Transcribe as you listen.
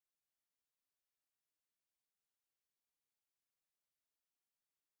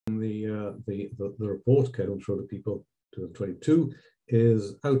the report, Care Home Schroeder People 2022,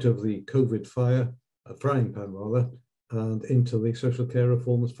 is out of the COVID frying pan rather, and into the social care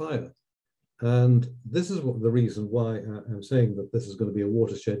reformers fire. And this is the reason why I'm saying that this is going to be a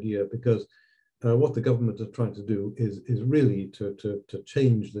watershed year, because what the government is trying to do is really to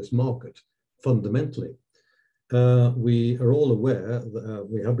change this market fundamentally. We are all aware,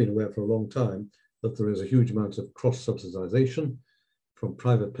 we have been aware for a long time, that there is a huge amount of cross-subsidization from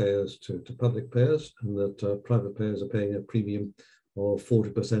private payers to public payers, and that private payers are paying a premium of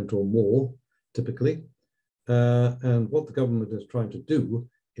 40% or more, typically. And what the government is trying to do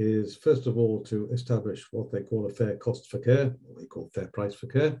is, first of all, to establish what they call a fair cost for care, what they call fair price for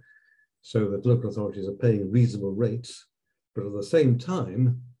care, so that local authorities are paying reasonable rates. But at the same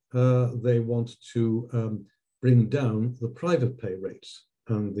time, they want to bring down the private pay rates.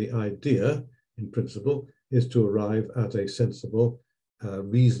 And the idea, in principle, is to arrive at a sensible,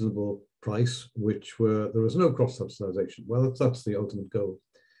 reasonable price, where there is no cross-subsidization. Well, that's the ultimate goal.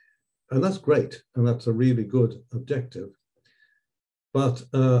 And that's great, and that's a really good objective. But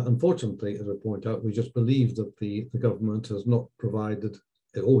unfortunately, as I point out, we just believe that the government has not provided,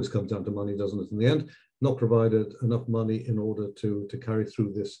 it always comes down to money, doesn't it, in the end, not provided enough money in order to carry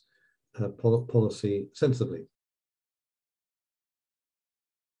through this policy sensibly.